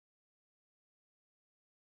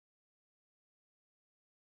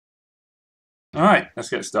Alright, let's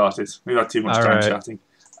get started. We've had too much time chatting,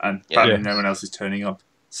 and apparently no one else is turning up.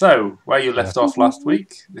 So, where you left off last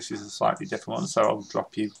week, this is a slightly different one, so I'll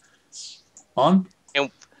drop you on.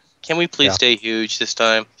 Can we please stay huge this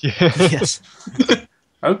time? Yes.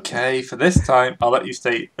 Okay, for this time, I'll let you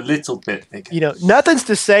stay a little bit bigger. You know, nothing's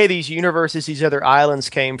to say these universes these other islands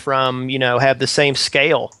came from, have the same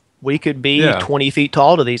scale. We could be 20 feet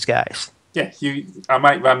tall to these guys. Yeah, I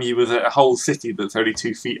might ram you with a whole city that's only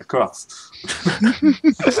 2 feet across.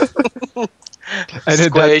 And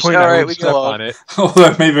at that point, I would step on it.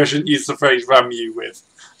 Although maybe I shouldn't use the phrase ram you with.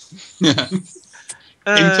 Yeah.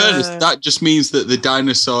 In fairness, that just means that the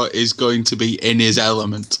dinosaur is going to be in his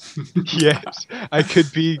element. Yes, I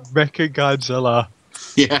could be Mecha Godzilla.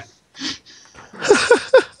 Yeah.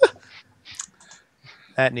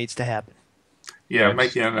 That needs to happen. Yeah, I'm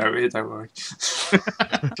making a note here, don't worry.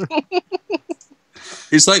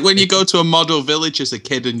 It's like when you go to a model village as a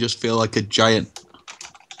kid and just feel like a giant.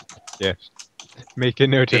 Yes. Make a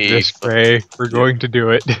note of this, Ray. We're going to do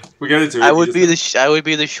it. We're going to do it. I would be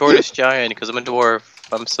the shortest giant because I'm a dwarf.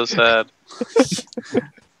 I'm so sad.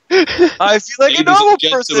 I feel like a normal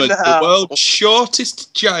person now. The world's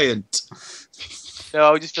shortest giant. No,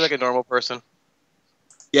 I would just feel like a normal person.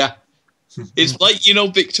 Yeah. It's like,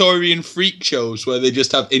 Victorian freak shows where they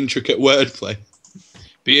just have intricate wordplay.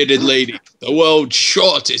 Bearded lady, the world's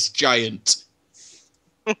shortest giant.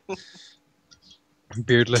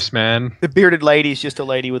 Beardless man. The bearded lady's just a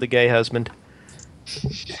lady with a gay husband.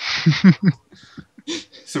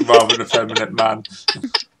 It's a rather effeminate man.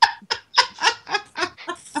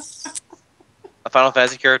 A Final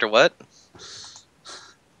Fantasy character, what?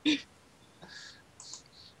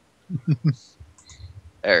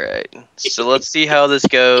 Alright, so let's see how this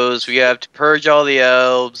goes. We have to purge all the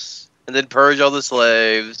elves, and then purge all the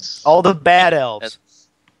slaves. All the bad elves.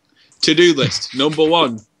 To-do list. Number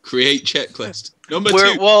 1, create checklist. Number 2,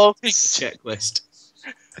 checklist.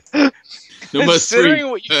 Number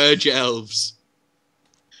 3, purge elves.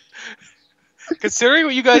 Considering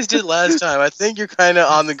what you guys did last time, I think you're kind of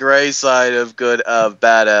on the gray side of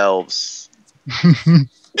bad elves.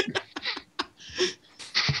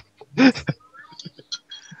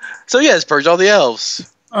 So yes, purge all the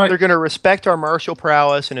elves. Right. They're going to respect our martial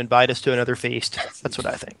prowess and invite us to another feast. That's what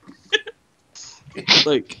I think.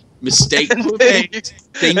 Look, mistake were made.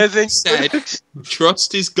 Things said.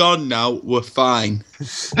 Trust is gone now. We're fine.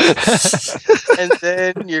 And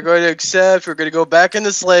then you're going to accept. We're going to go back in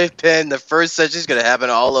the slave pen. The first session is going to happen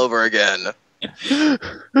all over again.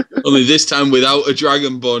 Only this time without a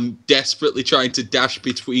dragonborn desperately trying to dash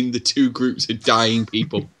between the two groups of dying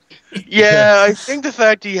people. Yeah, I think the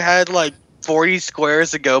fact he had like 40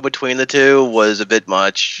 squares to go between the two was a bit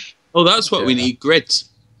much. Oh, that's what we need, grids.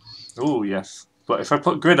 Oh, yes. But if I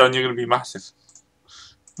put grid on, you're going to be massive.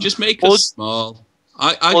 Just make us small.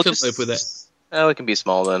 I can live with it. Oh, it can be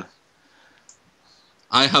small then.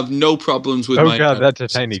 I have no problems with my... Oh god, that's a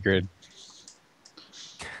tiny grid.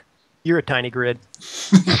 You're a tiny grid.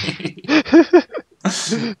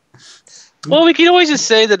 Well, we can always just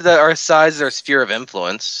say that our size is our sphere of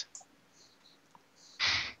influence.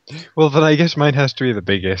 Well, then I guess mine has to be the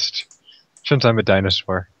biggest, since I'm a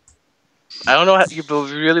dinosaur. I don't know how you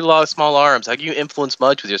have really small arms. How can you influence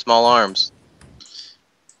much with your small arms?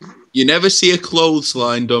 You never see a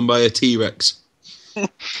clothesline done by a T-Rex.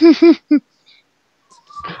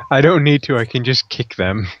 I don't need to, I can just kick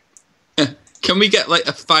them. Can we get like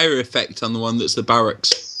a fire effect on the one that's the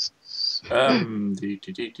barracks?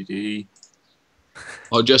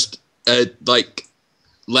 Or just like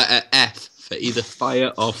letter F for either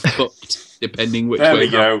fire or fucked, depending which way. There we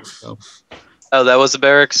go. Oh, that was the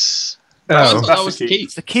barracks. That was the keep.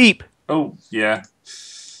 It's the keep. Oh, yeah.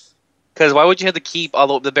 Because why would you have to keep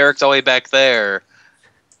the barracks all the way back there?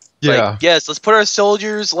 Yeah. Like, yes, let's put our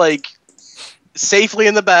soldiers safely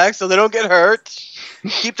in the back so they don't get hurt.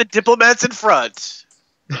 Keep the diplomats in front.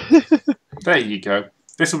 There you go.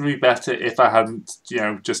 This would be better if I hadn't,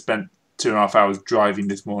 just spent 2.5 hours driving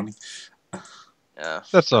this morning. Yeah,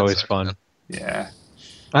 that's always fun. Yeah.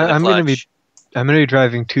 I'm gonna be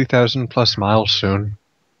driving 2,000 plus miles soon.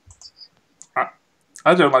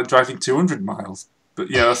 I don't like driving 200 miles, but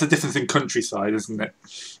that's a difference in countryside, isn't it?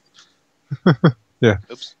 Yeah.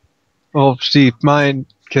 Oops. Well, see, mine,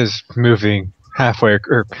 because moving halfway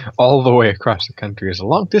or all the way across the country is a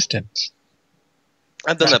long distance.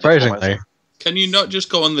 I've done that surprisingly. Can you not just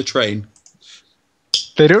go on the train?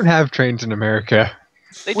 They don't have trains in America.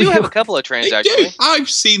 They do have a couple of trains, actually. I've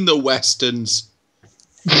seen the westerns.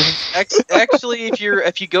 Actually,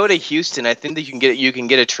 if you go to Houston, I think that you can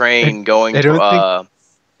get a train going.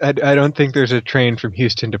 I don't think there's a train from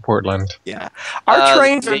Houston to Portland. Yeah. Our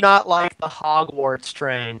trains are not like the Hogwarts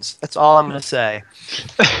trains. That's all I'm going to say.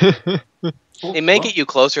 They may get you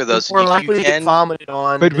closer, though. So we're likely to get vomited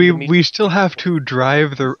on. But we still have to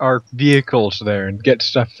drive our vehicles there and get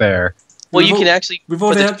stuff there. Well, you can actually... We've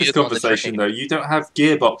already had this conversation, though. You don't have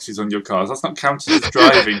gearboxes on your cars. That's not counted as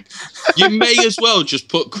driving. You may as well just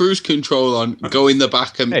put cruise control on, go in the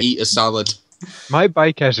back and eat a salad. My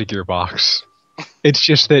bike has a gearbox. It's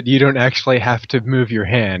just that you don't actually have to move your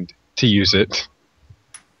hand to use it.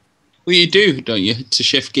 Well, you do, don't you, to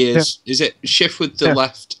shift gears? Yeah. Is it shift with the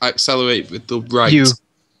left, accelerate with the right?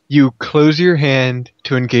 You close your hand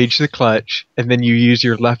to engage the clutch, and then you use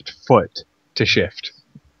your left foot to shift.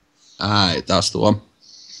 Alright, that's the one.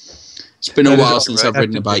 It's been a while since I've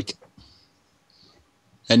ridden a bike.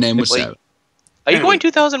 Her name was Sarah. Are you going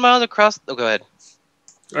 2,000 miles across? Oh, go ahead.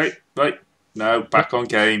 Right. No, back on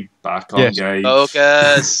game. Back on game.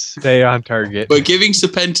 Focus. Stay on target. We're giving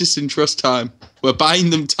Serpentis and Trust time. We're buying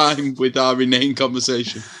them time with our inane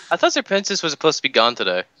conversation. I thought Serpentis was supposed to be gone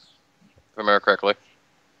today, if I remember correctly.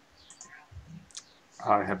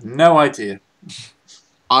 I have no idea.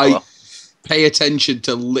 I pay attention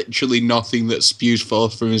to literally nothing that spews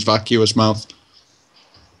forth from his vacuous mouth.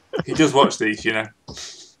 He does watch these, you know.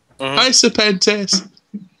 Hi, Serpentis.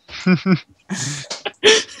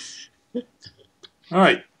 All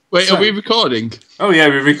right. Wait, are we recording? Oh, yeah,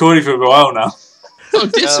 we're recording for a while now. Oh,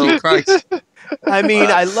 sweet Christ. I mean,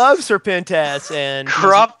 I love Serpentis and...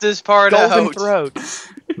 Crop this part out. Golden throat.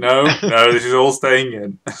 No, this is all staying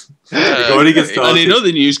in. Recording gets started. And in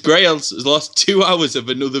other news, Grails has lost 2 hours of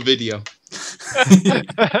another video.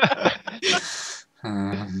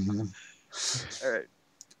 Alright.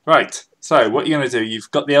 Right, so what are you going to do? You've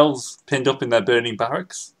got the elves pinned up in their burning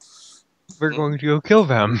barracks. We're going to go kill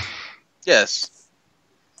them. Yes.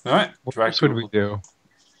 Alright. What else would we do?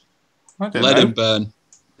 Let them burn.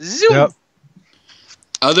 Zoom. Yep.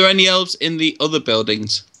 Are there any elves in the other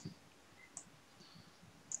buildings?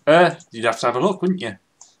 You'd have to have a look, wouldn't you?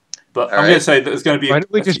 But I'm going to say that there's going to be... Why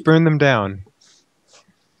don't we just burn them down?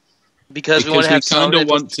 Because we want to have kind of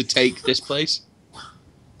want to take this place.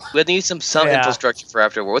 We need some infrastructure for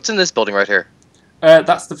afterward. What's in this building right here?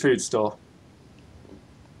 That's the food store.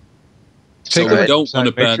 So we don't want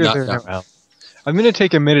to burn that down. No, I'm going to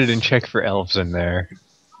take a minute and check for elves in there.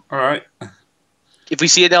 All right. If we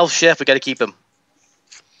see an elf chef, we got to keep him.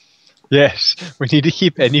 Yes, we need to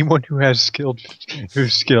keep anyone who's skilled.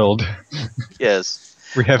 Yes.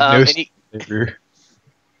 We have no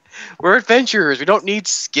We're adventurers. We don't need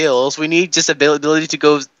skills. We need just ability to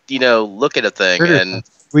go, look at a thing. And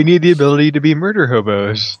we need the ability to be murder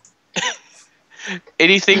hobos.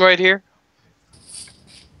 Anything right here?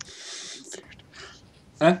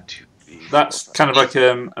 That's kind of like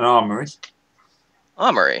an armory.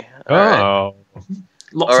 Armory. All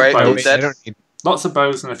right. Lots of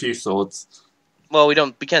bows and a few swords. Well, we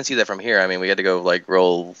can't see that from here. I mean, we got to go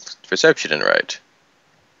roll perception and right.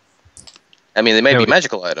 I mean, they may be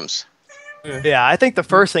magical items. Yeah, I think the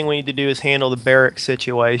first thing we need to do is handle the barracks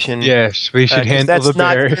situation. Yes, we should handle the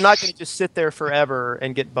barracks. They're not going to just sit there forever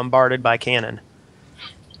and get bombarded by cannon.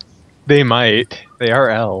 They might. They are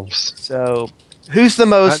elves. So, who's the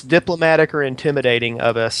most diplomatic or intimidating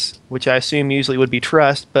of us? Which I assume usually would be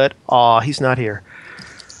Trust, but he's not here.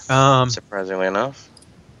 Surprisingly enough.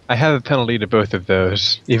 I have a penalty to both of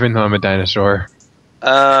those, even though I'm a dinosaur.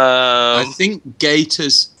 I think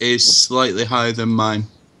Gator's is slightly higher than mine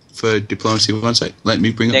for diplomacy. One sec. Let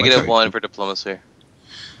me bring up -1 for diplomacy.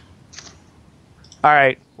 All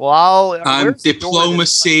right. Well, I'm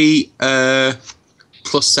diplomacy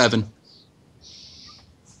 +7.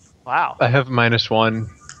 Wow. I have -1.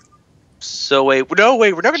 So wait, we're not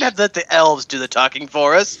gonna have to let the elves do the talking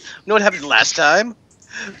for us. You know what happened last time?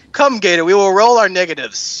 Come, Gator, we will roll our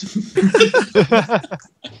negatives.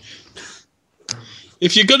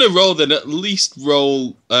 If you're gonna roll, then at least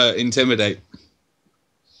roll intimidate.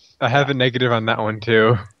 I have a negative on that one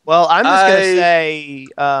too. Well, I'm just gonna say,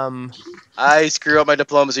 I screw up my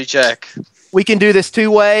diplomacy check. We can do this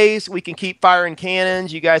 2 ways. We can keep firing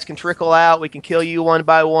cannons. You guys can trickle out. We can kill you one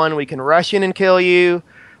by one. We can rush in and kill you,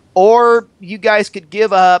 or you guys could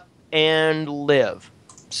give up and live.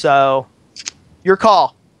 So, your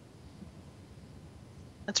call.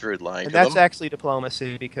 That's rude lying. And that's actually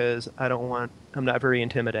diplomacy because I'm not very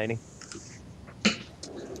intimidating.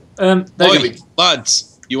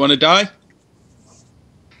 Lads, you want to die?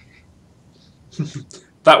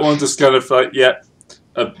 That one just kind of like, a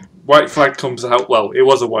white flag comes out. Well, it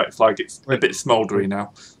was a white flag. It's a bit smoldery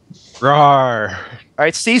now. Rawr. All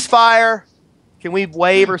right, ceasefire. Can we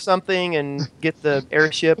wave or something and get the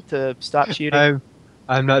airship to stop shooting?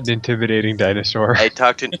 I'm not an intimidating dinosaur. I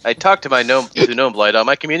talked to my gnome blight on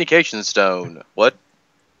my communication stone. What?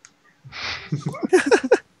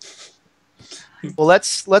 Well,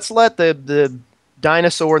 let's let the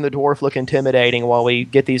dinosaur and the dwarf look intimidating while we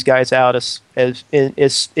get these guys out in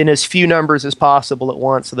as few numbers as possible at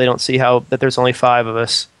once, so they don't see that there's only 5 of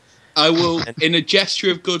us. I will, in a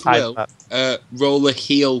gesture of goodwill, roll a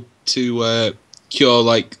heal to cure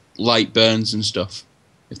like light burns and stuff,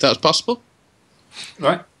 if that's possible.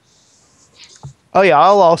 Right. Oh yeah,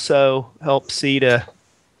 I'll also help see to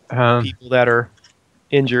people that are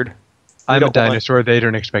injured. I'm a dinosaur. They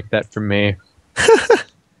don't expect that from me.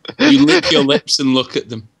 You lick your lips and look at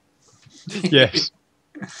them. Yes.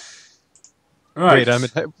 Right.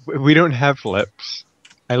 Wait, we don't have lips.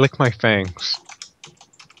 I lick my fangs.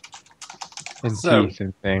 And teeth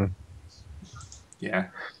and thing. Yeah.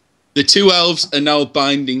 The 2 elves are now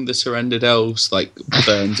binding the surrendered elves, like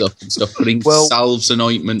burns up and stuff, putting salves and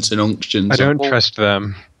ointments and unctions. I don't trust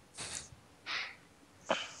them.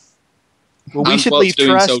 Well, we should leave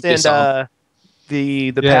Trust and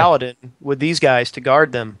the paladin with these guys to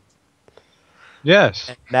guard them. Yes.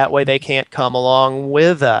 And that way they can't come along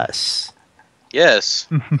with us. Yes.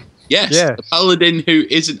 Yes. The paladin who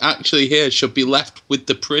isn't actually here should be left with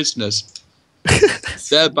the prisoners.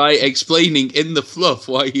 Thereby explaining in the fluff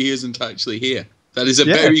why he isn't actually here. That is a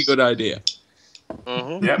very good idea.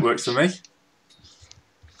 Mm-hmm. Yeah, works for me.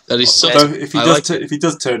 That is so. If he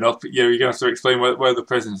does turn up, you're going to have to explain where the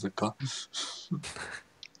prisoners have gone.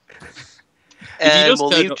 If he does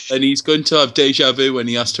turn up, then he's going to have deja vu when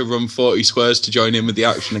he has to run 40 squares to join in with the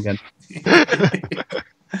action again.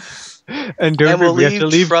 And we have to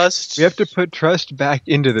leave Trust. We have to put Trust back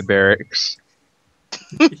into the barracks.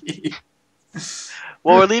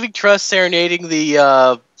 Well, we're leaving Trust serenading the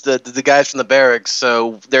guys from the barracks,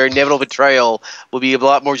 so their inevitable betrayal will be a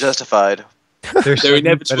lot more justified. Their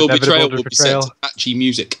inevitable betrayal will be set to catchy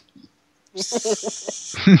music.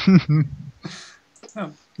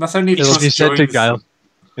 That's only It'll be set to Guile.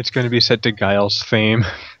 It's going to be set to Guile's theme.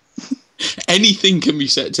 Anything can be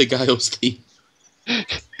set to Guile's theme.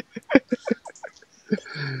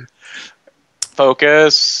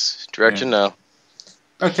 Focus. Direction now.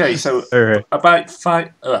 Okay, so about that's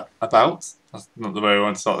not the way I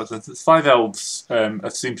want to start the sentence. 5 elves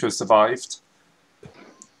seem to have survived.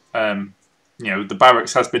 The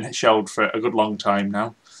barracks has been shelled for a good long time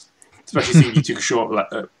now. Especially seeing you took a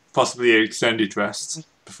short, possibly extended rest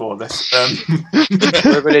before this.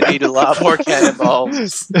 We're going to need a lot more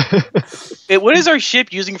cannonballs. What is our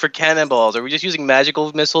ship using for cannonballs? Are we just using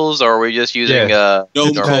magical missiles, or are we just using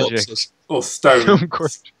gnome corpses? Or stone?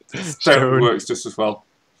 Stone works just as well.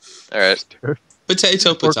 All right.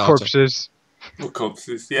 Potato. Or corpses. Or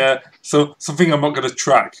corpses, yeah. So something I'm not going to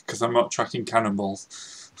track because I'm not tracking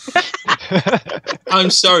cannonballs. I'm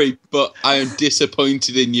sorry, but I am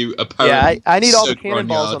disappointed in you. Apparently, yeah, I need all the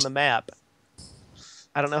cannonballs on the map.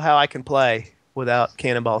 I don't know how I can play without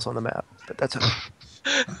cannonballs on the map, but that's okay.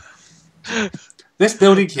 This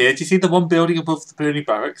building here, do you see the one building above the burning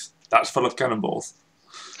barracks? That's full of cannonballs.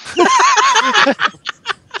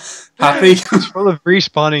 Happy? It's full of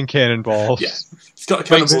respawning cannonballs. Yeah. It's got a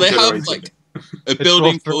cannonball so they generator. have a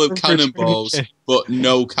building full of cannonballs, but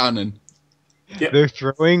no cannon. Yep. They're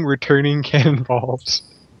throwing returning cannonballs.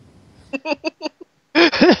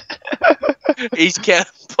 Each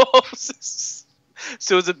cannonballs.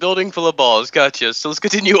 So it's a building full of balls. Gotcha. So let's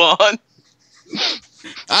continue on.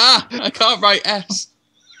 I can't write S.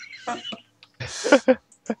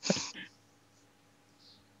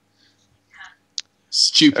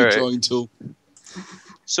 Stupid drawing tool.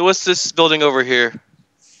 So what's this building over here?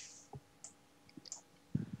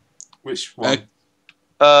 Which one?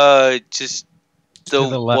 Just the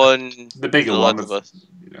one. The bigger one. Of us.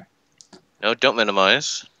 Yeah. No, don't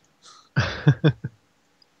minimize.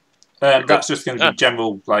 That's just going to be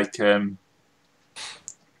general,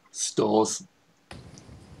 stores.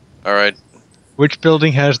 All right. Which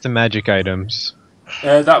building has the magic items?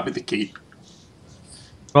 That would be the keep.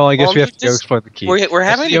 Well, I guess we have to go explore the keep. We're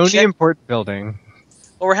having the only important building.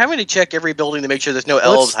 Well, we're having to check every building to make sure there's no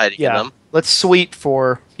elves hiding in them. Let's sweep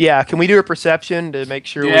for... Yeah, can we do a perception to make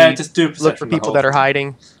sure we just do a perception look for people that are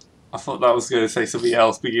hiding? I thought that was going to say something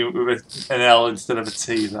else, beginning with an L instead of a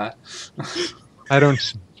T there. I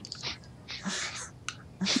don't...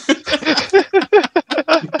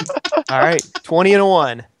 All right, 20 and a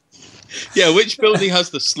 1. Yeah, which building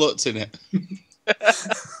has the sluts in it?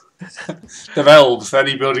 The elves.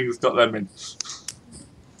 Any building that's got them in.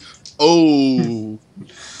 Oh.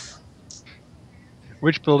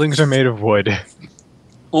 Which buildings are made of wood?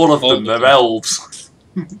 All of them. They're elves.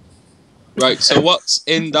 Right, so what's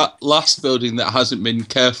in that last building that hasn't been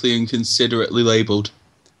carefully and considerately labelled?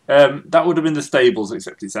 That would have been the stables,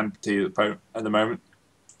 except it's empty at the moment.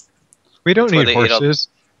 We don't need horses.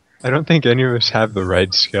 I don't think any of us have the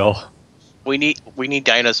right skill. We need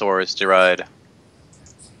dinosaurs to ride.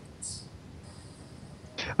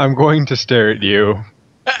 I'm going to stare at you.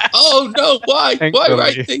 Oh no! Why? Why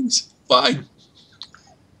write things? Why?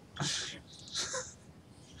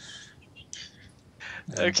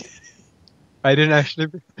 Okay. I didn't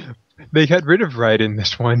actually. They got rid of ride in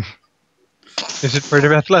this one. Is it part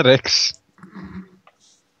of athletics?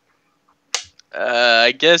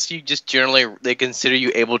 I guess you just generally they consider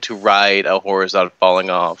you able to ride a horse without falling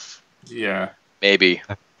off. Yeah. Maybe.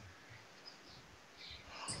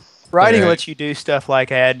 Riding lets you do stuff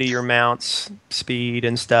like add to your mount's speed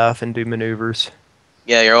and stuff and do maneuvers.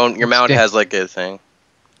 Yeah, your mount has like a thing.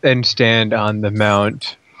 And stand on the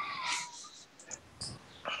mount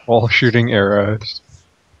while shooting arrows.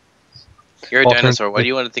 You're a dinosaur. Why do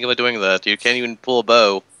you want to think about doing that? You can't even pull a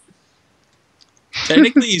bow.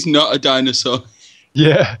 Technically, he's not a dinosaur.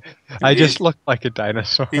 Yeah, I just look like a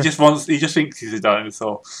dinosaur. He just thinks he's a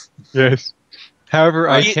dinosaur. Yes. However,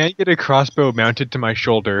 I can't get a crossbow mounted to my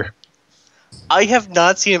shoulder. I have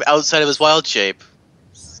not seen him outside of his wild shape.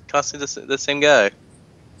 It's constantly the same guy.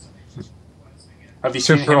 Have you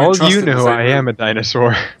seen for all you know, I am a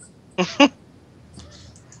dinosaur.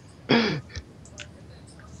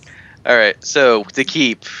 Alright, so the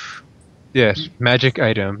keep. Yes, magic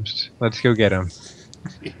items. Let's go get them.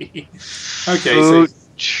 Okay,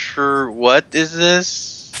 so... What is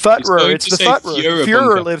this? Futterer. It's the Futterer.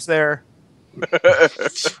 Führer lives there.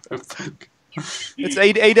 It's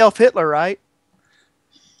Adolf Hitler, right?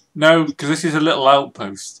 No, because this is a little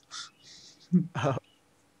outpost.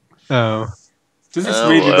 Oh. Does this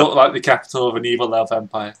really look like the capital of an evil elf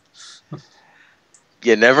empire?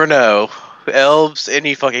 You never know. Elves,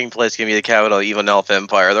 any fucking place can be the capital of evil elf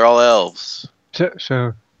empire. They're all elves.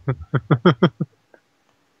 So.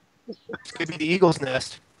 This could be the eagle's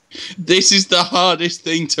nest. This is the hardest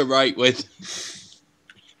thing to write with.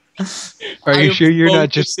 Are you sure you're not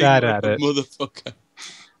just bad at it? Motherfucker.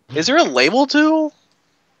 Is there a label tool?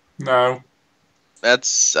 No. That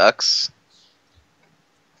sucks.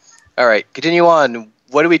 Alright, continue on.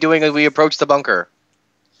 What are we doing as we approach the bunker?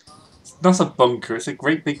 It's not a bunker, it's a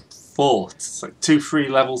great big fort. It's like 2-3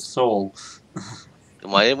 levels tall.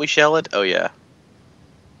 Why didn't we shell it? Oh, yeah.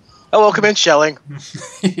 Oh, welcome in, shelling.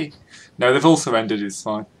 No, they've all surrendered, it's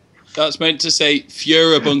fine. That's meant to say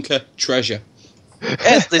Führer bunker treasure.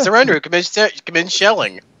 Yes, they surrender. Commence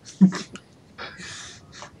shelling.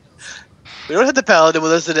 We don't have the paladin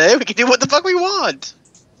with us today. We can do what the fuck we want.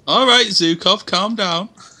 All right, Zukov, calm down.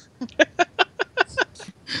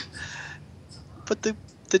 But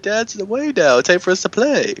the dad's in the way now. It's time for us to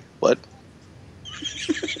play. What?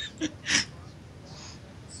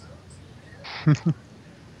 All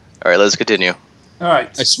right, let's continue. All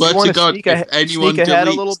right. I swear to God, if anyone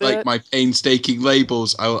deletes like my painstaking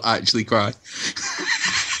labels, I will actually cry.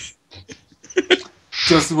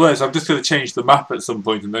 Just worse. I'm just going to change the map at some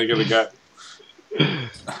point, and they're going to go.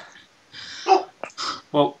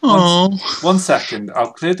 Well, one second.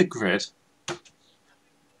 I'll clear the grid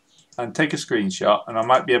and take a screenshot, and I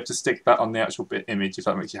might be able to stick that on the actual image if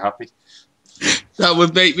that makes you happy. That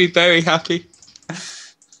would make me very happy. I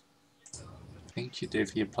think you do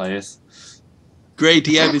for your players. Great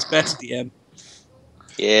DM is best DM.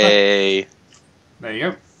 Yay. There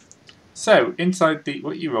you go. So, inside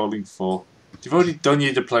what are you rolling for? You've already done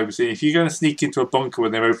your diplomacy. If you're going to sneak into a bunker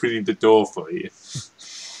when they're opening the door for you.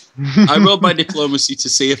 I rolled my diplomacy to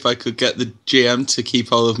see if I could get the GM to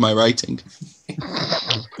keep all of my writing. You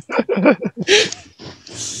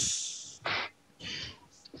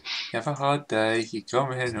have a hard day, you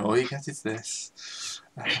come in, all you get is this.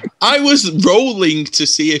 I was rolling to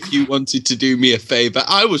see if you wanted to do me a favour.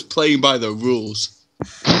 I was playing by the rules.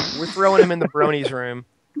 We're throwing him in the bronies room.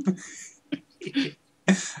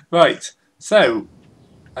 Right, so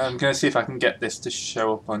I'm going to see if I can get this to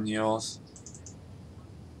show up on yours.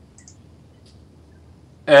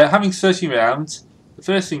 Having 30 rounds, the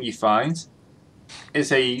first thing you find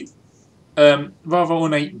is a rather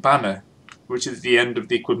ornate banner, which is the end of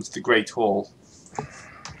the equivalent to the Great Hall.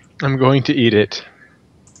 I'm going to eat it.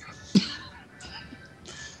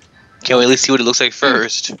 Can we at least see what it looks like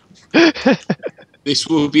first? This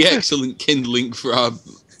will be excellent kindling for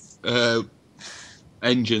our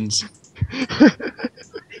engines.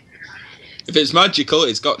 If it's magical,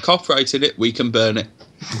 it's got copyright in it, we can burn it.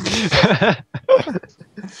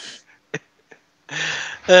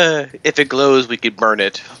 If it glows, we could burn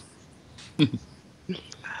it.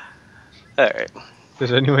 Alright.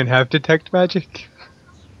 Does anyone have detect magic?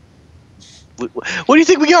 What do you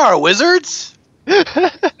think we are, wizards?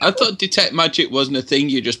 I thought detect magic wasn't a thing.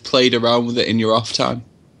 You just played around with it in your off time.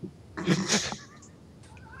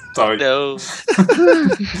 Sorry. No.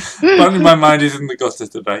 Apparently my mind is in the gutter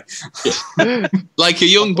today. Like a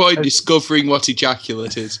young boy discovering what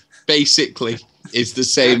ejaculate is. Basically, is the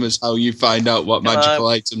same as how you find out what magical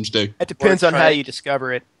items do. It depends on how you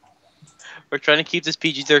discover it. We're trying to keep this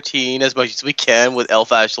PG-13 as much as we can with Elf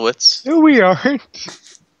Auschwitz. No, we aren't.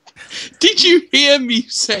 Did you hear me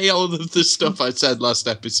say all of the stuff I said last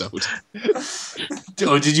episode?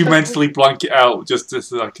 Or did you mentally blank it out just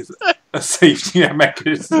as like a safety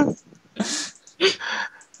mechanism?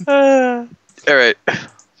 All right.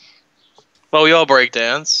 Well, we all break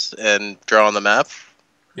dance and draw on the map.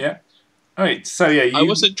 Yeah. All right. So yeah, I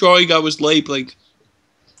wasn't drawing. I was labeling.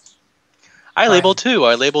 I labeled too.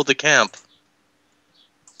 I labeled the camp.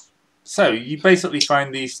 So you basically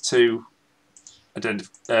find these two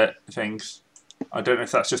things. I don't know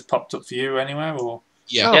if that's just popped up for you anywhere or.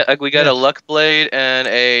 Yeah. Yeah, like we got a luck blade and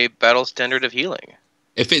a battle standard of healing.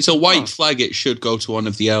 If it's a white flag, it should go to one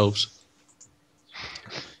of the elves.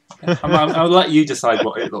 I'll let you decide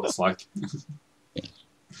what it looks like.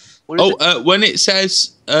 When it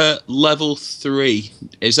says level 3,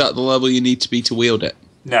 is that the level you need to be to wield it?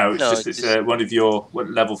 No, it's one of your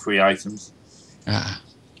level 3 items. Ah.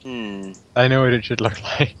 I know what it should look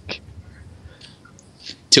like.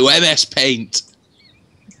 To MS Paint.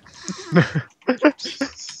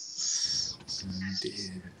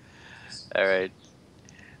 All right.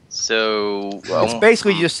 So it's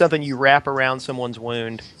basically just something you wrap around someone's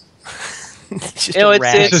wound. It's just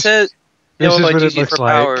it says. This is what it looks looks for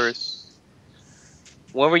like. powers.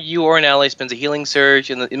 Whenever you or an ally spends a healing surge,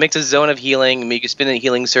 and it makes a zone of healing, and you can spin a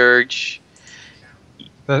healing surge.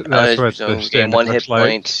 That's what the standard one looks hit like.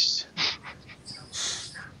 point.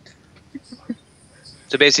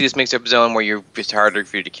 So basically, this makes a zone where it's harder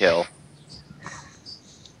for you to kill.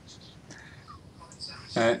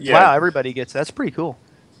 Yeah. Wow, everybody gets that's pretty cool.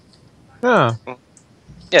 Oh.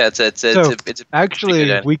 Yeah, it's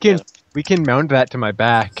actually we can mount that to my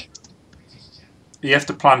back. You have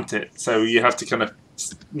to plant it, so you have to kind of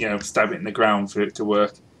stab it in the ground for it to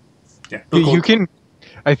work. Yeah. You can.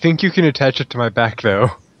 I think you can attach it to my back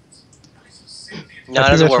though. No, it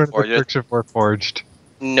doesn't work for you. Of Warforged.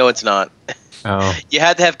 No, it's not. Oh. You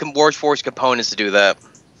had to have Warforged components to do that.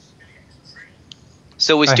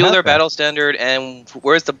 So we steal their battle standard, and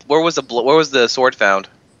where was the sword found?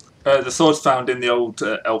 The sword's found in the old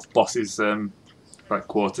elf boss's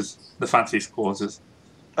quarters, the fanciest quarters.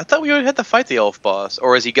 I thought we already had to fight the elf boss,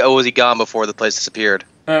 or was he gone before the place disappeared?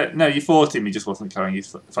 No, you fought him. He just wasn't carrying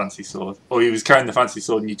his fancy sword, or he was carrying the fancy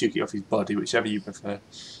sword and you took it off his body, whichever you prefer.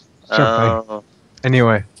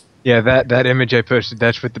 Anyway, yeah, that image I posted,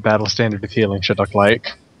 that's what the battle standard of healing should look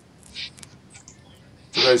like.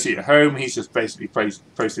 For those of you at home, he's just basically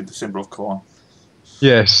posted the symbol of corn.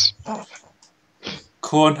 Yes.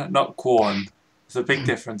 Corn, not corn. There's a big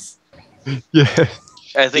difference. Yeah.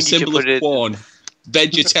 I think the symbol of corn.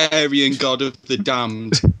 Vegetarian god of the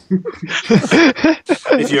damned.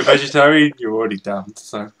 If you're a vegetarian, you're already damned.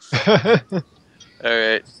 So.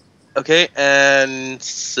 Alright. Okay, and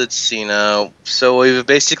let's see now. So we've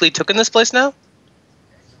basically taken this place now?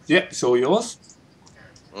 Yep, it's all yours.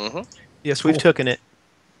 Mm-hmm. Yes, we've taken it.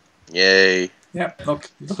 Yay. Yeah, look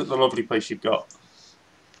at the lovely place you've got.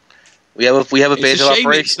 We have a base of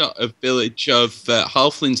operation. It's not a village of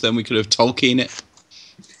halflings, then we could have Tolkien it.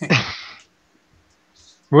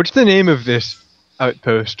 What's the name of this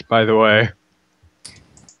outpost, by the way?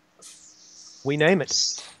 We name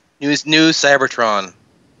it. New Cybertron.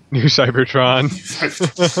 New Cybertron.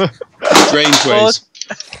 Strange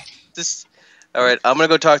ways. All right, I'm gonna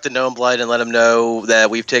go talk to Gnome Blight and let him know that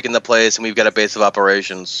we've taken the place and we've got a base of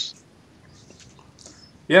operations.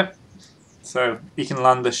 Yep. So he can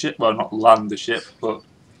land the ship. Well, not land the ship, but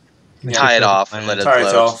tie it off and let it float. Tie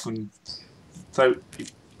it off, and so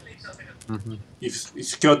you've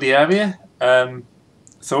secured the area.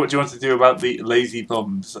 So what do you want to do about the lazy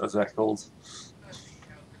bums, as they're called?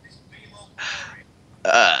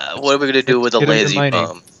 What are we gonna do with the lazy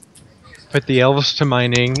bum? Put the elves to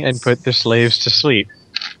mining and put the slaves to sleep.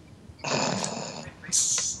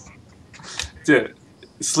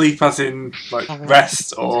 Sleep as in like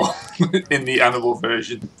rest, or in the animal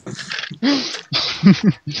version?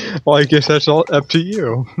 Well, I guess that's all up to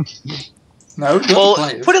you. No. Well,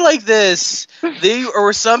 put it like this: they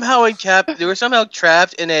were somehow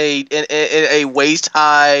trapped in a waist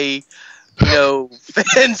high,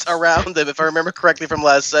 fence around them. If I remember correctly from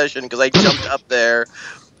last session, because I jumped up there,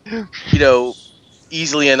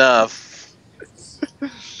 easily enough.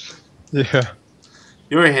 Yeah.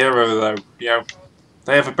 You're a hero, though. You know,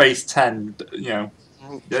 they have a base 10. You know,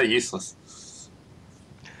 they're useless.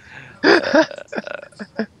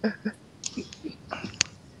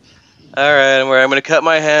 Alright, I'm gonna cut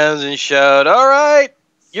my hands and shout, alright,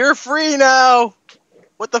 you're free now!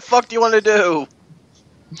 What the fuck do you want to do?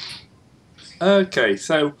 Okay,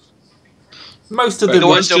 so most of the the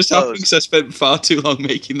door's just happening because I spent far too long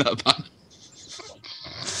making that ban.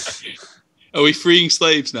 Are we freeing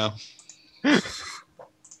slaves now?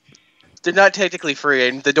 They're not technically free,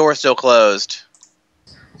 and the door's still closed.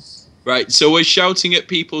 Right, so we're shouting at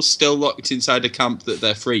people still locked inside a camp that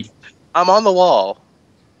they're free. I'm on the wall.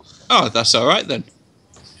 Oh, that's alright then.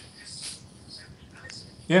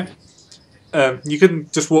 Yeah. You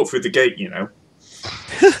couldn't just walk through the gate, you know.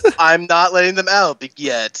 I'm not letting them out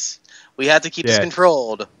yet. We have to keep this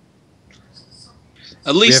controlled.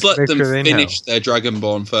 At least let them finish their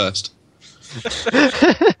Dragonborn first.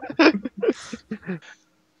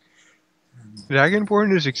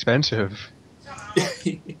 Dragonborn is expensive.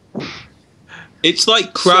 It's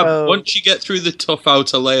like crab. Once you get through the tough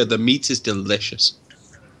outer layer, the meat is delicious.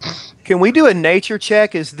 Can we do a nature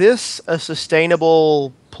check? Is this a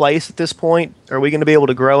sustainable place at this point? Are we going to be able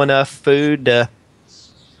to grow enough food to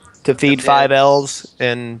feed 5 elves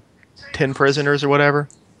and 10 prisoners or whatever?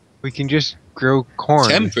 We can just grow corn.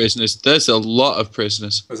 10 prisoners? There's a lot of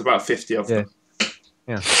prisoners. There's about 50 of them.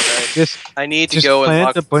 Yeah. I need to just go and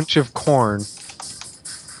plant a bunch of corn.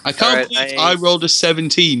 I can't believe I rolled a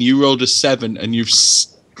 17, you rolled a 7, and you've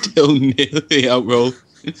still nearly outrolled.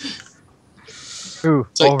 Ooh,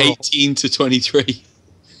 it's like 18 to 23.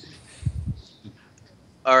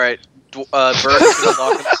 Alright, Bert is going to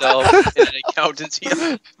lock himself in an accountancy.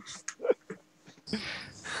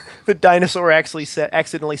 The dinosaur actually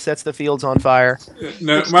accidentally sets the fields on fire.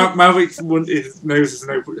 No, Mavic knows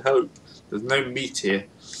there's no meat here.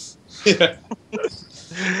 Yeah.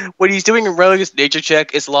 What he's doing in Religious Nature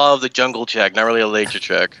check is law of the jungle check, not really a nature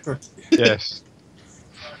check. Yes.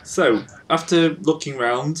 So, after looking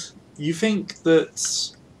round, you think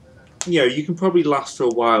that you can probably last for a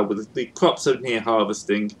while, but the crops are near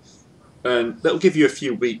harvesting, and that'll give you a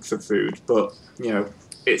few weeks of food, but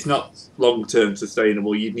it's not long-term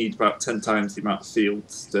sustainable. You'd need about 10 times the amount of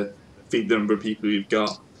fields to feed the number of people you've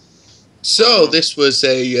got. So, this was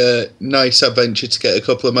a nice adventure to get a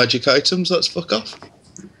couple of magic items. Let's fuck off.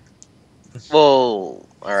 Well,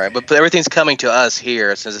 alright, but everything's coming to us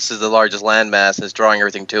here, since this is the largest landmass and it's drawing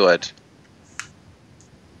everything to it.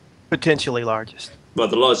 Potentially largest. Well,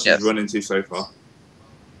 the largest you've run into so far.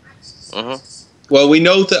 Well, we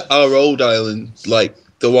know that our old island, like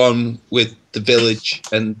the one with the village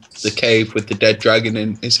and the cave with the dead dragon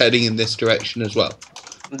in, is heading in this direction as well.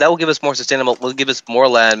 That will give us more sustainable, will give us more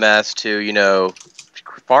landmass to,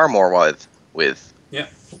 farm more with. Yeah.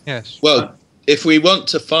 Yes. Well, if we want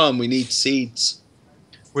to farm, we need seeds.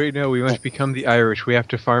 Wait, no, we must become the Irish. We have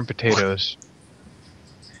to farm potatoes.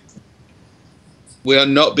 We are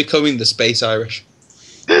not becoming the Space Irish.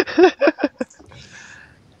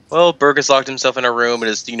 Well, Burke has locked himself in a room and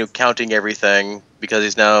is, counting everything because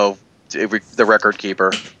he's now the record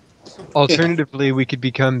keeper. Alternatively, we could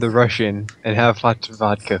become the Russian and have lots of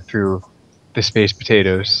vodka through the space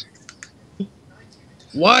potatoes.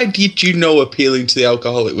 Why did you know appealing to the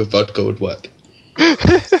alcoholic with vodka would work?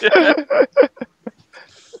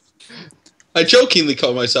 I jokingly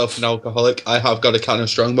call myself an alcoholic. I have got a can of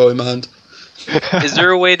Strongbow in my hand. Is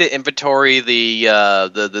there a way to inventory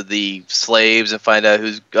the slaves and find out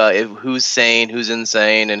who's sane, who's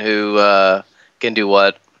insane, and who can do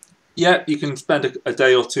what? Yeah, you can spend a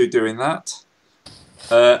day or two doing that.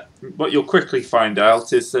 What you'll quickly find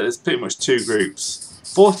out is that there's pretty much two groups.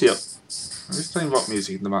 40 up. I'm just playing rock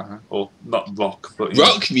music in the background. Or not rock, but...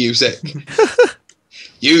 Rock music?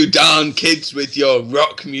 You darn kids with your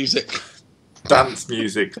rock music. Dance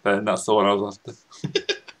music, then. That's the one I was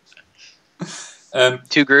after.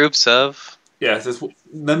 Two groups of? Yeah, there's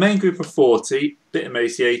the main group of 40, bit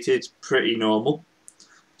emaciated, pretty normal.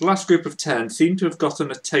 The last group of 10 seem to have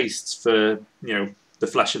gotten a taste for, the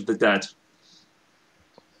flesh of the dead.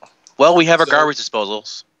 Well, we have our garbage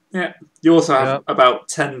disposals. Yeah. You also have about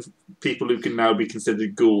 10 people who can now be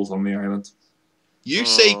considered ghouls on the island. You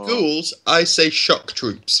say ghouls, I say shock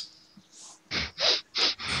troops.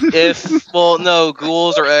 Well, no,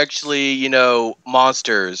 ghouls are actually,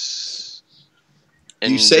 monsters.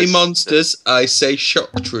 You say monsters, I say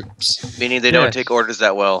shock troops. Meaning they don't take orders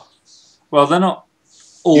that well. Well, they're not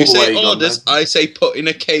all you the way say orders, I say put in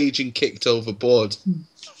a cage and kicked overboard.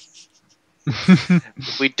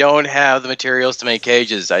 We don't have the materials to make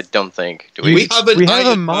cages, I don't think. Do we? We have an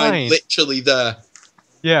iron mine literally there.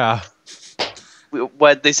 Yeah.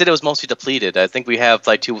 what they said it was mostly depleted. I think we have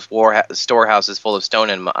like 2 storehouses full of stone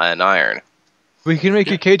and iron. We can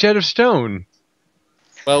make a cage out of stone.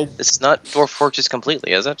 Well, It's not Dwarf Fortress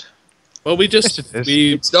completely, is it? well, we just Yes, it is.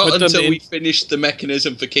 we It's not put them until in- we finish the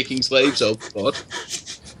mechanism for kicking slaves overboard.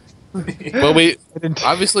 Well, we I didn't-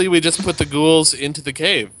 obviously we just put the ghouls into the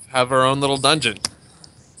cave, have our own little dungeon.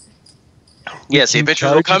 Yes, the can adventurers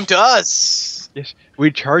will charge- come to us. Yes,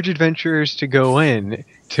 we charge adventurers to go in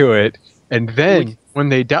to it, and then when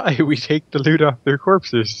they die, we take the loot off their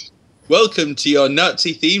corpses. Welcome to your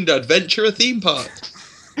Nazi-themed adventurer theme park.